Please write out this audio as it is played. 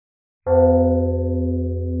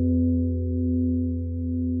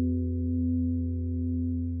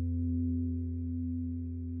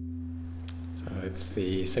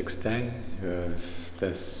sixth day of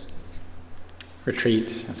this retreat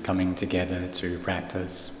is coming together to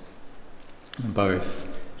practice, both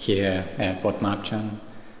here at Bodhmarchan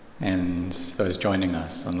and those joining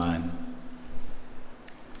us online.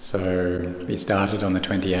 So we started on the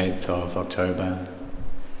 28th of October,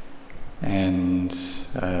 and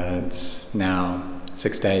it's now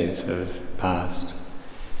 6 days have passed.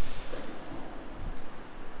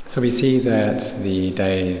 So we see that the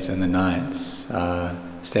days and the nights are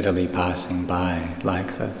steadily passing by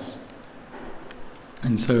like this.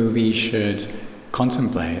 And so we should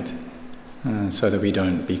contemplate so that we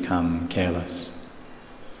don't become careless.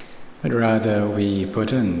 But rather we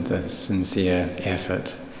put in the sincere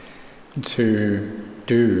effort to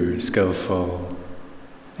do skillful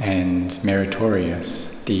and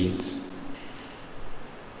meritorious deeds.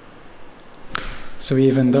 So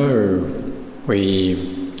even though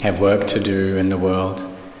we have work to do in the world,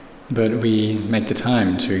 but we make the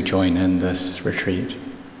time to join in this retreat.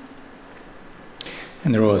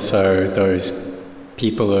 And there are also those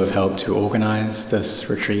people who have helped to organize this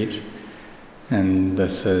retreat, and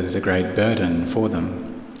this is a great burden for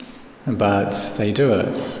them. But they do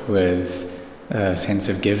it with a sense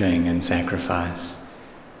of giving and sacrifice,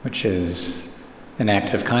 which is an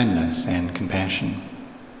act of kindness and compassion.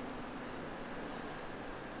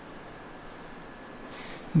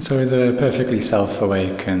 And so the perfectly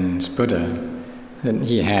self-awakened Buddha, that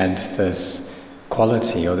he had this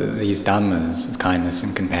quality, or these dhammas of kindness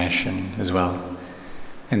and compassion as well,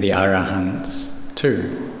 and the arahants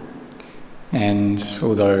too, and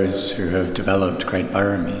all those who have developed great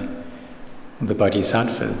parami, the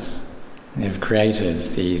bodhisattvas, they have created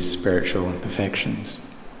these spiritual perfections.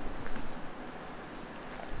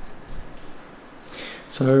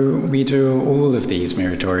 So we do all of these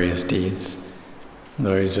meritorious deeds,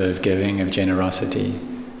 those of giving, of generosity,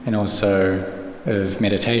 and also of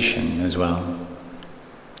meditation as well.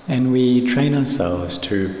 And we train ourselves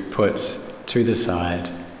to put to the side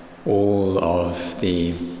all of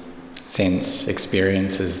the sense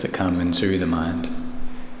experiences that come into the mind.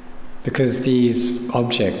 Because these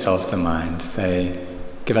objects of the mind, they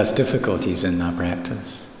give us difficulties in our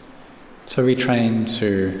practice. So we train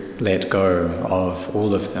to let go of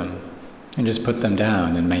all of them and just put them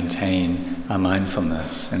down and maintain our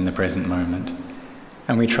mindfulness in the present moment.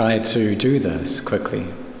 And we try to do this quickly.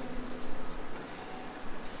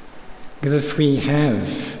 Because if we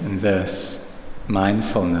have this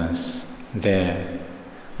mindfulness there,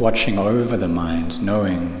 watching over the mind,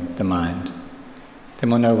 knowing the mind,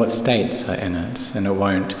 then we'll know what states are in it, and it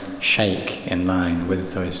won't shake in line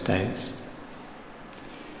with those states.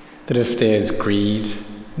 That if there's greed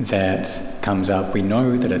that comes up, we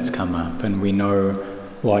know that it's come up, and we know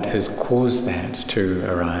what has caused that to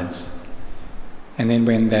arise. And then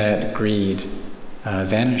when that greed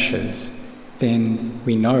vanishes, then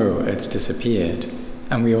we know it's disappeared,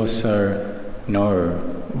 and we also know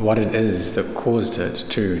what it is that caused it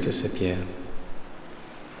to disappear.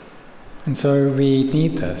 And so we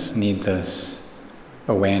need this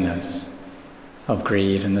awareness of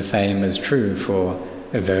greed, and the same is true for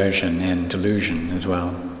aversion and delusion as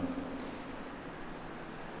well.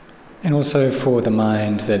 And also for the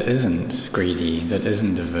mind that isn't greedy, that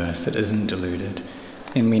isn't averse, that isn't deluded,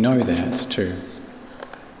 and we know that too.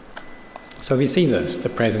 So we see this, the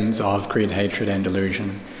presence of greed, hatred and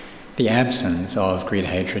delusion, the absence of greed,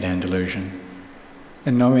 hatred and delusion,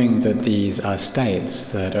 and knowing that these are states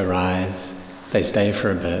that arise, they stay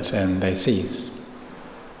for a bit and they cease.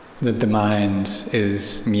 That the mind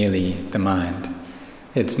is merely the mind.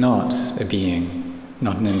 It's not a being,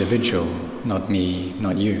 not an individual, not me,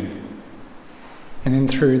 not you. And then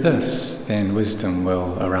through this, then wisdom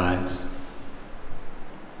will arise.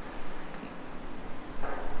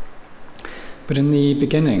 But in the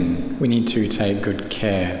beginning, we need to take good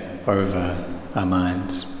care over our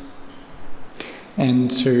minds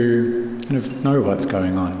and to kind of know what's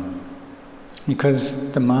going on.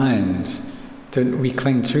 Because the mind, that we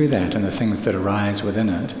cling to that and the things that arise within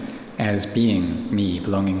it as being me,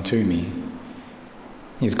 belonging to me.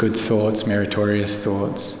 These good thoughts, meritorious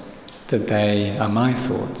thoughts, that they are my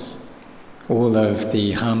thoughts. All of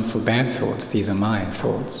the harmful bad thoughts, these are my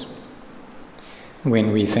thoughts.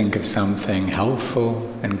 When we think of something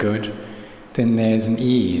helpful and good, then there's an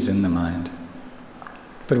ease in the mind.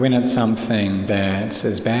 But when it's something that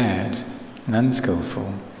is bad and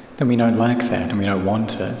unskillful, then we don't like that and we don't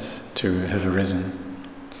want it to have arisen.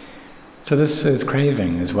 So this is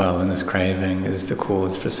craving as well, and this craving is the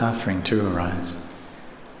cause for suffering to arise.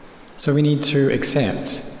 So we need to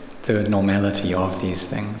accept the normality of these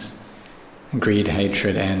things. Greed,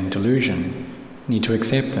 hatred and delusion need to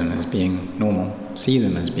accept them as being normal, see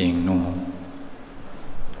them as being normal.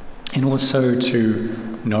 And also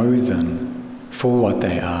to know them for what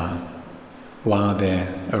they are while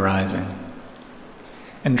they're arising.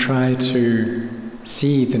 And try to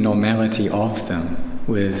see the normality of them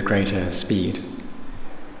with greater speed.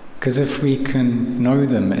 Because if we can know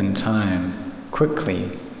them in time,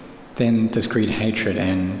 quickly, then this greed, hatred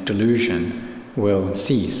and delusion will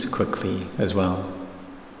cease quickly as well.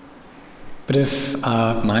 But if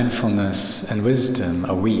our mindfulness and wisdom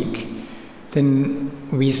are weak, then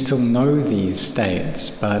we still know these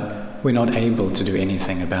states, but we're not able to do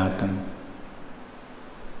anything about them.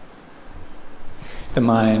 The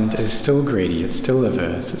mind is still greedy, it's still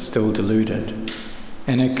averse, it's still deluded,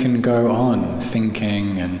 and it can go on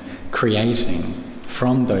thinking and creating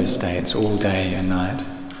from those states all day and night,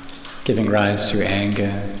 giving rise to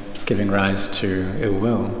anger, giving rise to ill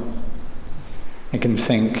will. It can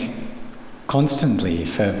think constantly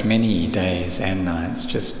for many days and nights,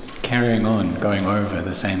 just carrying on, going over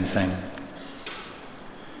the same thing.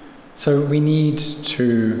 So we need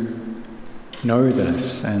to know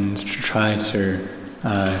this and to try to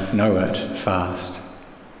know it fast.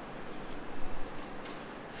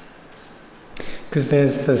 Because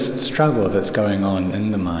there's this struggle that's going on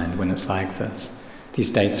in the mind when it's like this. These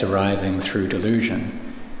states arising through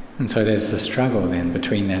delusion. And so there's the struggle then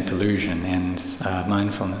between that delusion and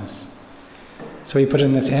mindfulness. So we put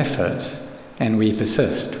in this effort and we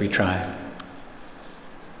persist, we try.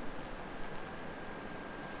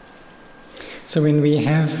 So when we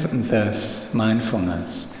have this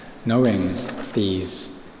mindfulness, knowing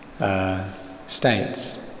these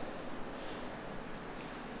states,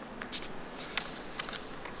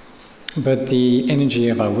 but the energy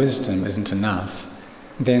of our wisdom isn't enough,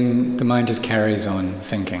 then the mind just carries on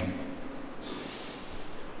thinking.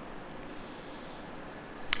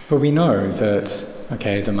 But we know that,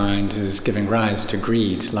 okay, the mind is giving rise to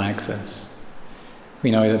greed like this.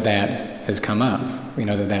 We know that that has come up. We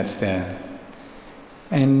know that that's there.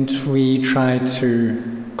 And we try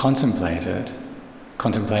to contemplate it,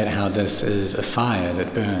 contemplate how this is a fire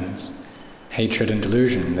that burns. Hatred and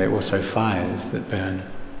delusion, they're also fires that burn.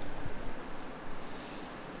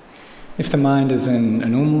 If the mind is in a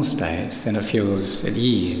normal state, then it feels at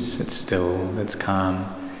ease, it's still, it's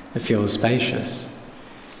calm, it feels spacious.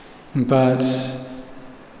 But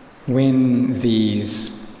when these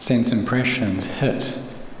sense impressions hit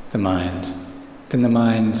the mind, then the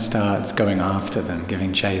mind starts going after them,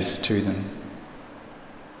 giving chase to them.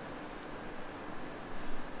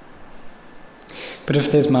 But if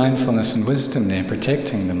there's mindfulness and wisdom there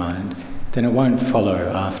protecting the mind, then it won't follow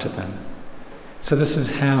after them. So this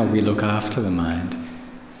is how we look after the mind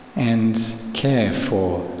and care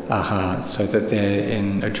for our hearts so that they're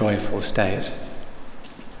in a joyful state.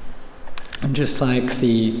 And just like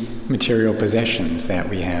the material possessions that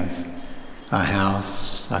we have, our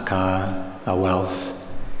house, our car, our wealth,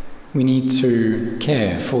 we need to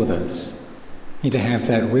care for this. We need to have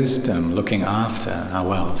that wisdom looking after our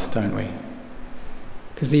wealth, don't we?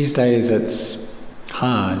 Because these days it's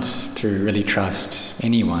hard to really trust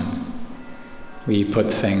anyone. We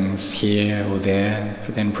put things here or there,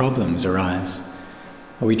 but then problems arise.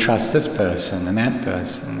 Or we trust this person and that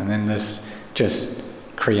person, and then this just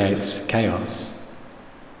creates chaos.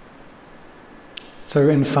 So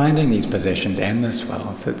in finding these possessions and this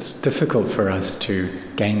wealth, it's difficult for us to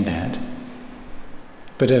gain that.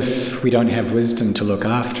 But if we don't have wisdom to look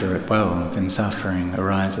after it well, then suffering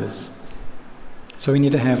arises. So we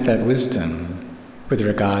need to have that wisdom with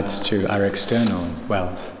regards to our external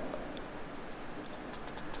wealth.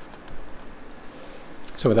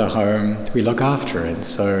 So with our home, we look after it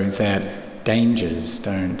so that dangers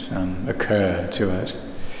don't occur to it.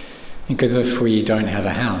 Because if we don't have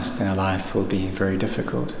a house, then our life will be very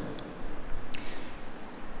difficult.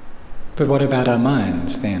 But what about our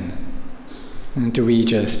minds then? Do we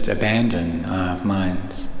just abandon our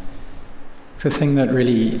minds? The thing that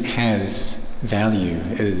really has value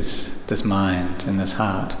is this mind and this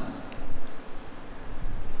heart.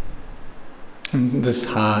 And this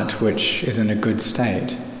heart which is in a good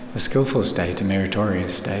state, a skillful state, a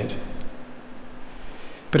meritorious state.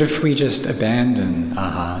 But if we just abandon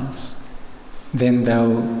our hearts, then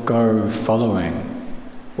they'll go following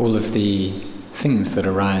all of the things that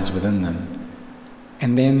arise within them.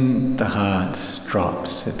 And then the heart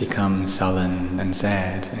drops, it becomes sullen and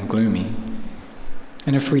sad and gloomy.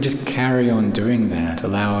 And if we just carry on doing that,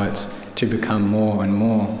 allow it to become more and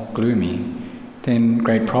more gloomy, then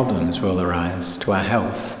great problems will arise to our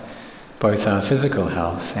health, both our physical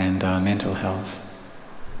health and our mental health.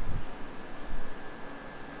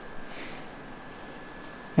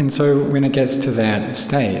 And so when it gets to that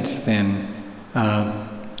state, then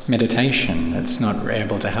meditation, it's not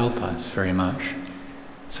able to help us very much.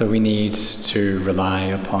 So we need to rely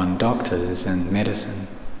upon doctors and medicine.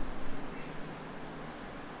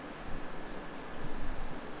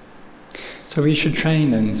 So we should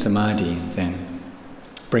train in samadhi then,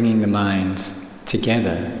 bringing the mind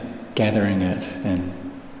together, gathering it in.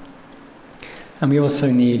 And we also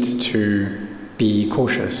need to be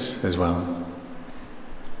cautious as well.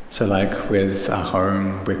 So like with our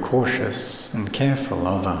home, we're cautious and careful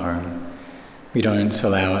of our home. We don't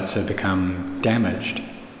allow it to become damaged.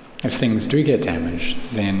 If things do get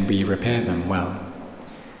damaged, then we repair them well,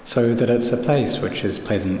 so that it's a place which is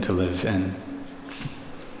pleasant to live in.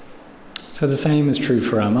 So the same is true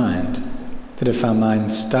for our mind, that if our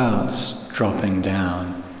mind starts dropping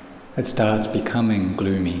down, it starts becoming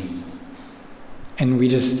gloomy. And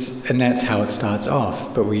that's how it starts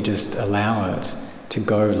off, but we just allow it to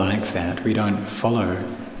go like that. We don't follow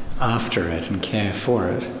after it and care for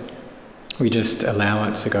it. We just allow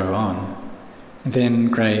it to go on. Then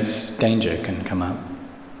great danger can come up.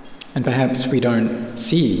 And perhaps we don't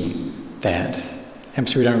see that.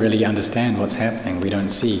 Perhaps we don't really understand what's happening. We don't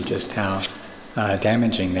see just how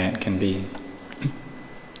damaging that can be.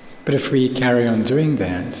 But if we carry on doing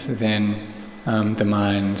that, then the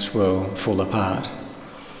mind will fall apart,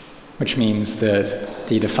 which means that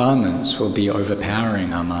the defilements will be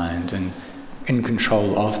overpowering our mind and in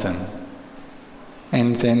control of them.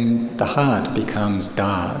 And then the heart becomes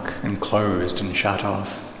dark and closed and shut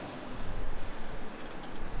off.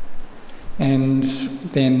 And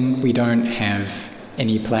then we don't have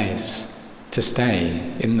any place to stay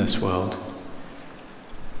in this world.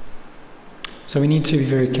 So we need to be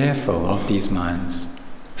very careful of these minds,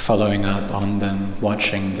 following up on them,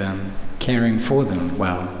 watching them, caring for them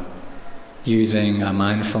well, using our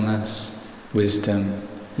mindfulness, wisdom,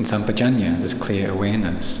 and sampajanya, this clear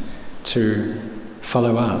awareness, to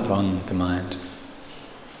follow up on the mind.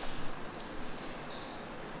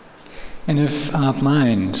 And if our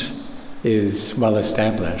mind is well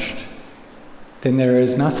established, then there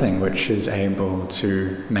is nothing which is able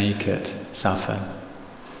to make it suffer.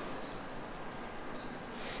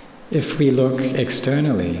 If we look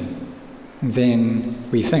externally, then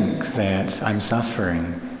we think that I'm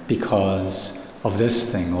suffering because of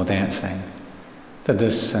this thing or that thing, that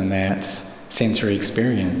this and that sensory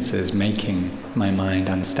experience is making my mind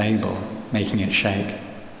unstable, making it shake.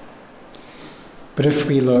 But if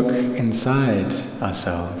we look inside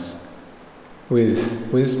ourselves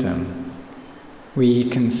with wisdom, we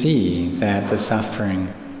can see that the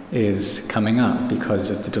suffering is coming up because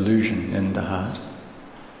of the delusion in the heart.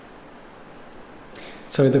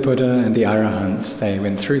 So the Buddha and the Arahants, they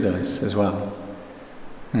went through this as well.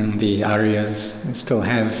 And the Aryas still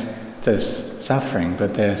have this suffering,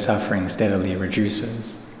 but their suffering steadily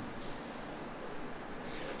reduces.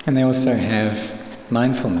 And they also have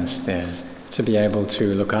mindfulness there to be able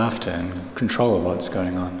to look after and control what's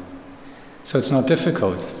going on. So it's not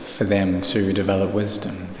difficult for them to develop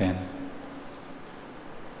wisdom then.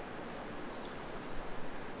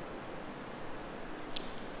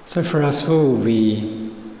 So for us all,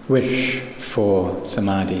 we wish for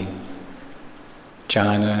samadhi.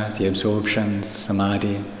 Jhana, the absorptions,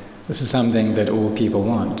 samadhi, this is something that all people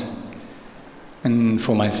want. And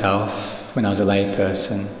for myself, when I was a lay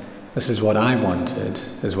person, this is what I wanted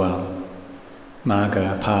as well.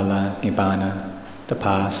 Magga, Phala, Nibbana, the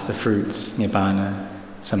path, the fruits, Nibbana,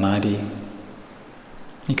 samadhi.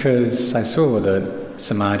 Because I saw that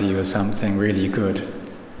samadhi was something really good.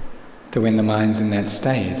 That when the mind's in that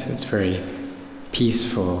state, it's very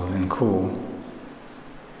peaceful and cool.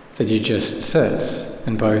 That you just sit,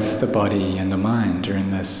 and both the body and the mind are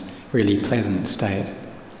in this really pleasant state.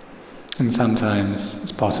 And sometimes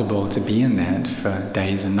it's possible to be in that for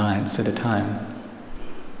days and nights at a time.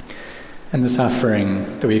 And the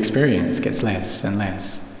suffering that we experience gets less and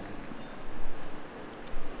less.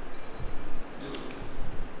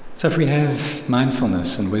 So if we have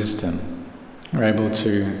mindfulness and wisdom, we're able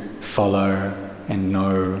to follow and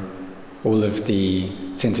know all of the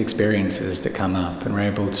sense experiences that come up, and we're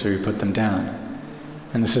able to put them down.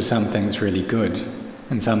 And this is something that's really good,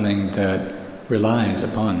 and something that relies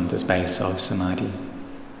upon this base of samadhi.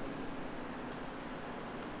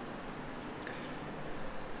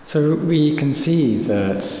 So we can see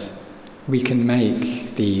that we can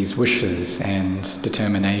make these wishes and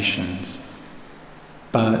determinations,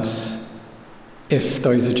 but if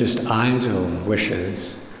those are just idle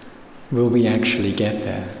wishes, will we actually get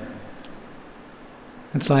there?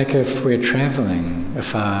 It's like if we're travelling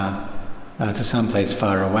to someplace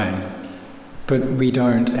far away, but we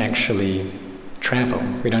don't actually travel,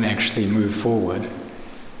 we don't actually move forward,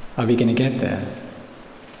 are we going to get there?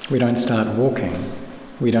 We don't start walking,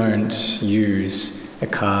 we don't use a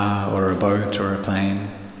car or a boat or a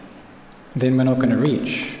plane, then we're not going to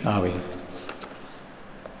reach, are we?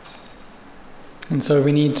 And so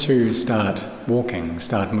we need to start walking,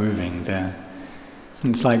 start moving there.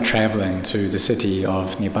 And it's like traveling to the city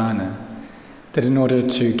of Nibbana, that in order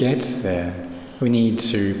to get there, we need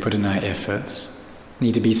to put in our efforts,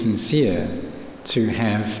 need to be sincere, to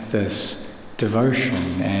have this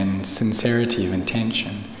devotion and sincerity of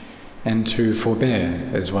intention, and to forbear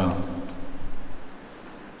as well.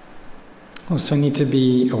 Also need to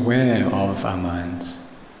be aware of our minds.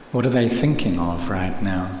 What are they thinking of right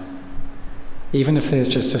now? Even if there's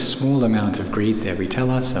just a small amount of greed there, we tell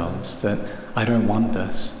ourselves that I don't want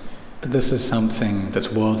this, that this is something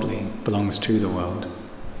that's worldly, belongs to the world.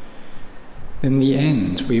 In the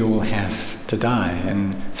end, we all have to die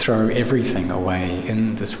and throw everything away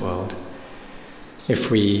in this world.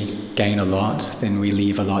 If we gain a lot, then we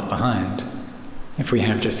leave a lot behind. If we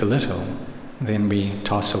have just a little, then we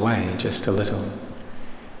toss away just a little.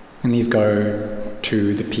 And these go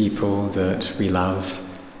to the people that we love,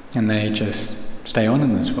 and they just stay on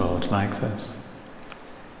in this world like this.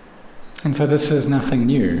 And so this is nothing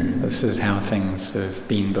new. This is how things have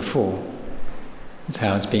been before. It's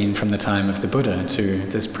how it's been from the time of the Buddha to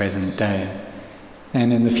this present day.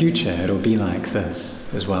 And in the future it'll be like this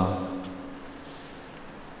as well.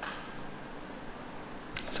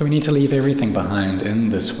 So we need to leave everything behind in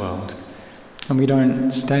this world. And we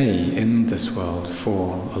don't stay in this world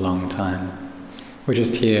for a long time. We're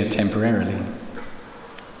just here temporarily.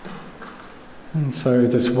 And so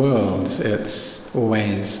this world, it's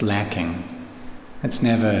always lacking. It's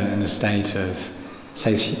never in a state of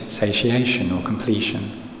satiation or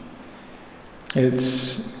completion.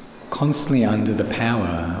 It's constantly under the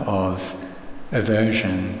power of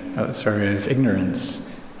aversion, of ignorance,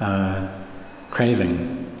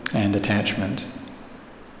 craving and attachment.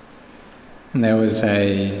 And there was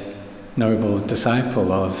a noble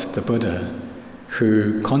disciple of the Buddha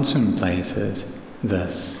who contemplated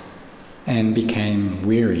this and became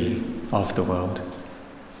weary of the world.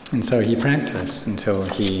 And so he practiced until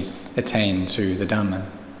he attained to the Dhamma.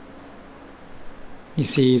 You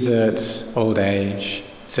see that old age,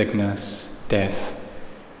 sickness, death,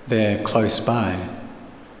 they're close by.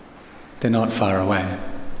 They're not far away.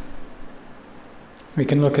 We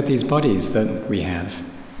can look at these bodies that we have.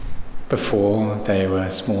 Before they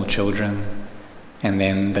were small children, and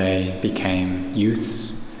then they became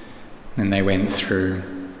youths, and they went through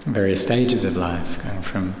various stages of life, going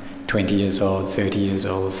from 20 years old, 30 years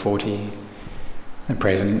old, 40, at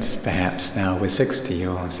present perhaps now we're 60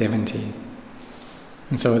 or 70.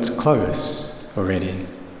 And so it's close already.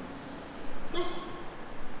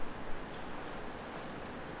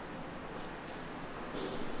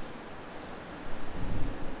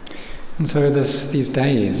 And so these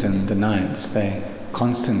days and the nights, they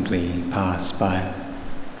constantly pass by.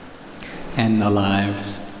 And our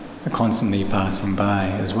lives are constantly passing by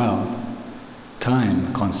as well.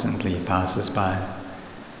 Time constantly passes by.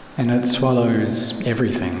 And it swallows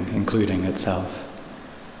everything, including itself.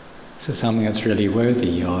 This is something that's really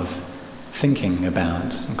worthy of thinking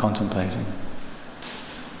about and contemplating.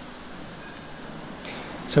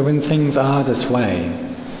 So when things are this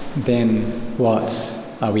way, then what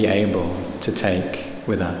are we able to take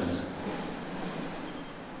with us?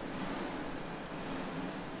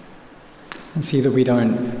 And see that we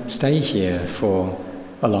don't stay here for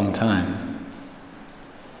a long time.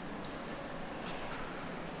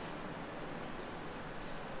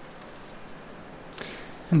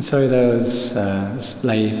 And so there was this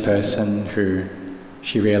lay person who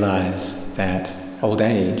she realized that old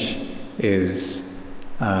age is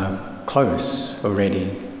close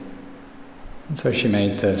already. And so she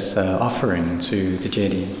made this offering to the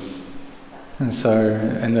Jedi.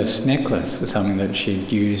 And this necklace was something that she'd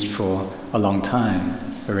used for a long time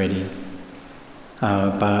already.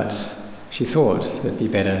 But she thought it'd be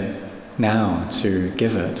better now to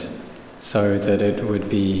give it so that it would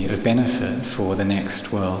be of benefit for the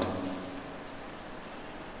next world.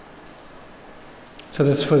 So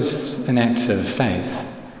this was an act of faith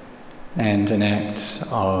and an act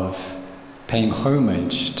of paying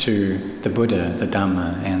homage to the Buddha, the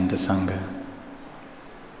Dhamma and the Sangha.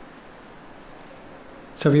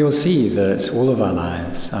 So we will see that all of our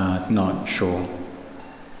lives are not sure.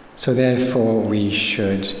 So therefore we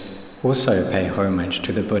should also pay homage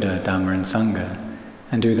to the Buddha, Dhamma and Sangha,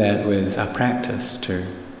 and do that with our practice too.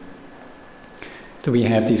 That we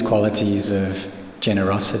have these qualities of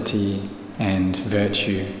generosity and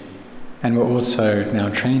virtue, And we're also now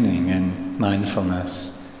training in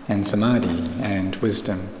mindfulness and samadhi and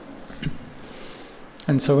wisdom.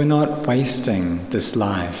 And so we're not wasting this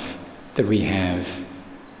life that we have,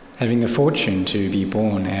 having the fortune to be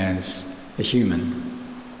born as a human.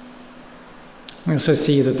 We also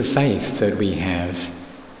see that the faith that we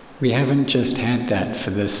haven't just had that for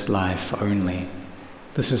this life only.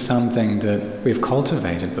 This is something that we've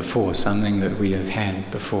cultivated before, something that we have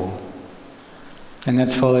had before. And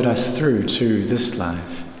that's followed us through to this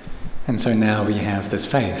life. And so now we have this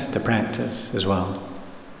faith to practice as well.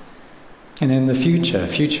 And in the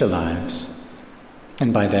future lives,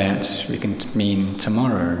 and by that we can mean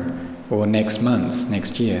tomorrow or next month,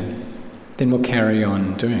 next year, then we'll carry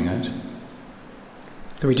on doing it.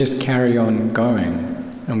 That we just carry on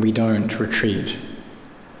going and we don't retreat.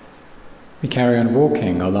 We carry on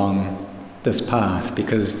walking along this path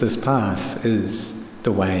because this path is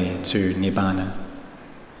the way to Nibbana.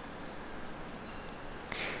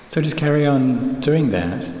 So just carry on doing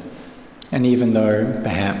that. And even though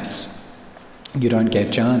perhaps you don't get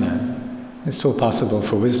jhana, it's still possible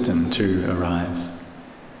for wisdom to arise.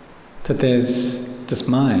 That there's this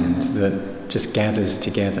mind that just gathers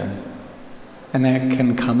together. And that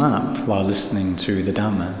can come up while listening to the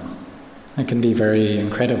Dhamma. It can be very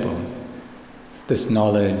incredible. This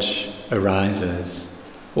knowledge arises.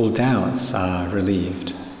 All doubts are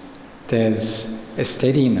relieved. There's a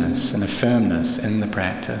steadiness and a firmness in the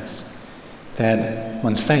practice that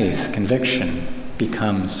one's faith, conviction,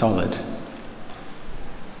 becomes solid.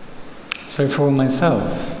 So for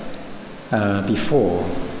myself, before,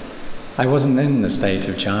 I wasn't in the state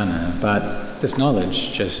of jhana, but this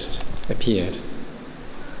knowledge just appeared.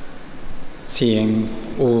 Seeing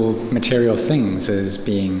all material things as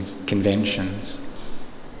being conventions.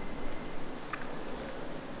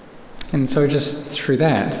 And so just through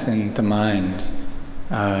that, then the mind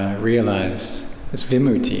realized this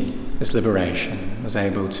vimutti, this liberation, was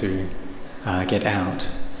able to get out.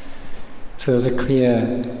 So there was a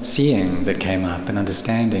clear seeing that came up, an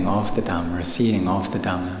understanding of the Dhamma, a seeing of the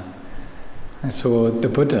Dhamma. I saw the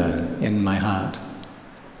Buddha in my heart.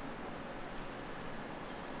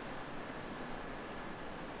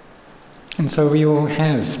 And so we all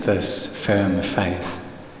have this firm faith.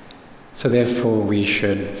 So therefore we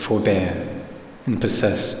should forbear and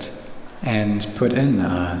persist and put in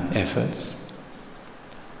our efforts.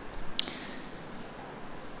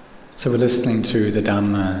 So we're listening to the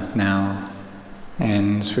Dhamma now,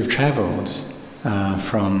 and we've travelled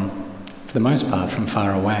for the most part, from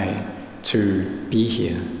far away to be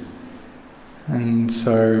here. And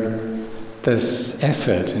so this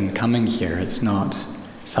effort in coming here, it's not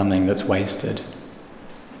something that's wasted,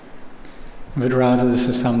 but rather this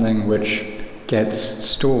is something which gets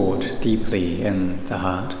stored deeply in the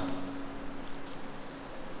heart.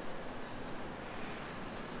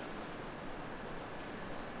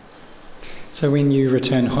 So when you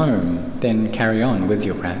return home, then carry on with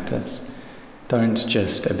your practice. Don't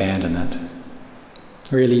just abandon it.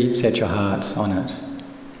 Really set your heart on it.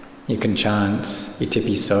 You can chant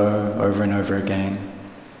Itipiso over and over again,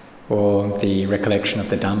 or the recollection of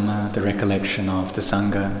the Dhamma, the recollection of the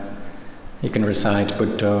Sangha. You can recite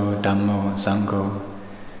Buddho, Dhammo, Sangho.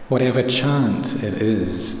 Whatever chant it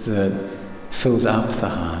is that fills up the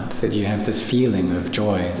heart, that you have this feeling of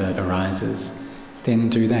joy that arises, then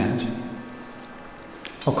do that.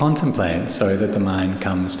 Or contemplate so that the mind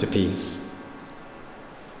comes to peace.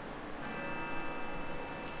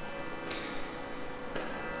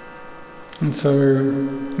 And so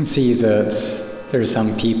you can see that there are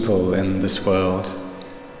some people in this world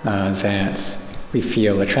that we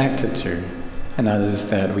feel attracted to, and others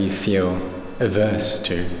that we feel averse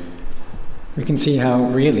to. We can see how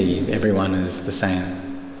really everyone is the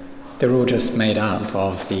same. They're all just made up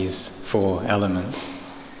of these four elements.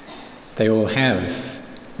 They all have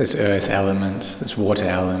this earth element, this water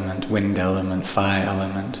element, wind element, fire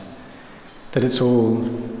element, that it's all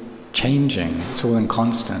changing, it's all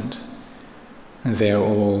inconstant. They're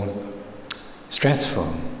all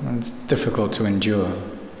stressful, and it's difficult to endure,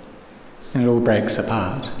 and it all breaks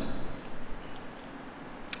apart.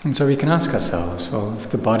 And so we can ask ourselves, well, if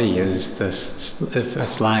the body is this, if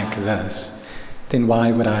it's like this, then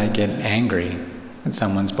why would I get angry at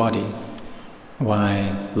someone's body?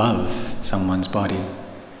 Why love someone's body?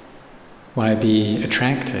 Why be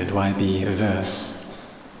attracted? Why be averse?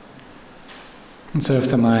 And so if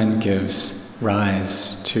the mind gives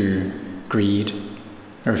rise to greed,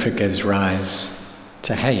 or if it gives rise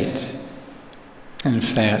to hate, and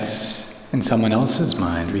if that's in someone else's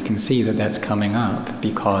mind, we can see that that's coming up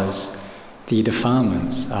because the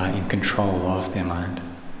defilements are in control of their mind.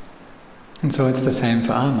 And so it's the same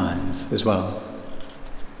for our minds as well.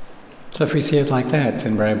 So if we see it like that,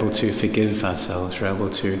 then we're able to forgive ourselves, we're able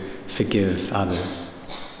to forgive others.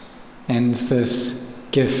 And this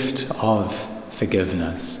gift of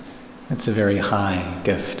forgiveness, it's a very high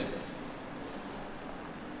gift.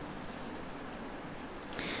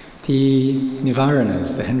 The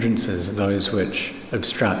nivaranas, the hindrances, are those which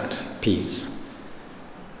obstruct peace.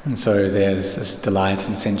 And so there's this delight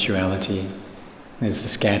and sensuality, there's the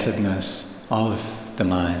scatteredness of the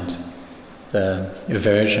mind, the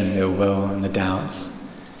aversion, ill will, and the doubts.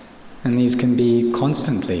 And these can be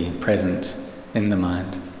constantly present in the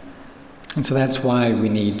mind. And so that's why we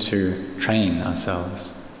need to train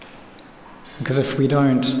ourselves. Because if we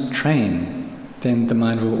don't train, then the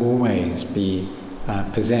mind will always be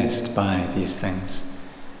possessed by these things.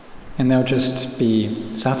 And there'll just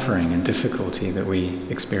be suffering and difficulty that we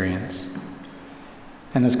experience.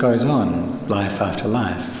 And this goes on, life after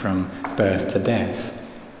life, from birth to death.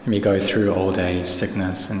 And we go through old age,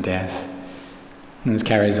 sickness and death. And this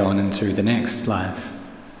carries on into the next life.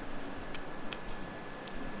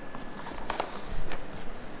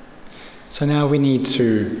 So now we need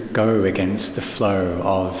to go against the flow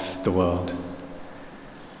of the world.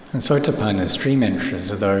 And Sotapanna, stream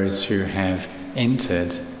enterers, are those who have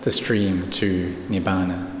entered the stream to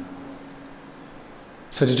Nibbana.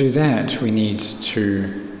 So to do that, we need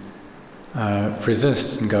to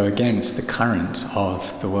resist and go against the current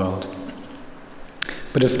of the world.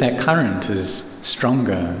 But if that current is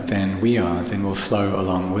stronger than we are, then we'll flow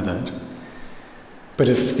along with it. But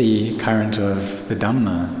if the current of the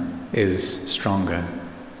Dhamma is stronger,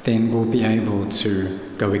 then we'll be able to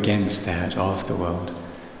go against that of the world.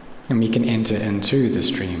 And we can enter into the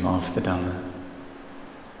stream of the Dhamma.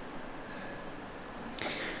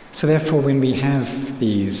 So therefore, when we have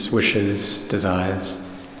these wishes, desires,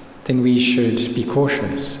 then we should be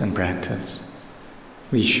cautious in practice.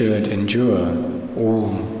 We should endure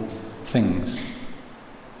all things.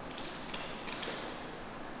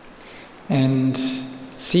 And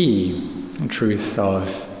see the truth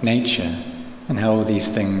of nature and how all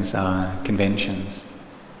these things are conventions.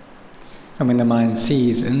 And when the mind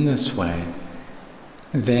sees in this way,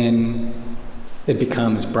 then it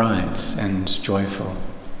becomes bright and joyful.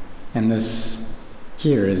 And this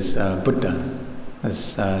here is Buddha,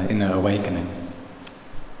 this inner awakening.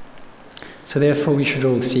 So therefore we should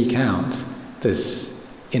all seek out this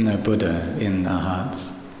inner Buddha in our hearts.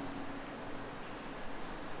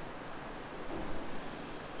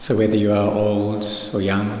 So whether you are old or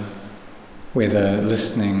young, whether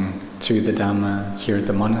listening to the Dhamma here at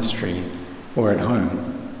the monastery or at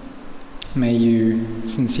home, may you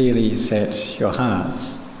sincerely set your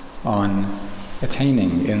hearts on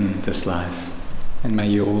attaining in this life, and may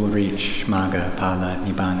you all reach Magga, Phala,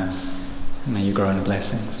 Nibbana, and may you grow in the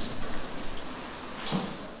blessings.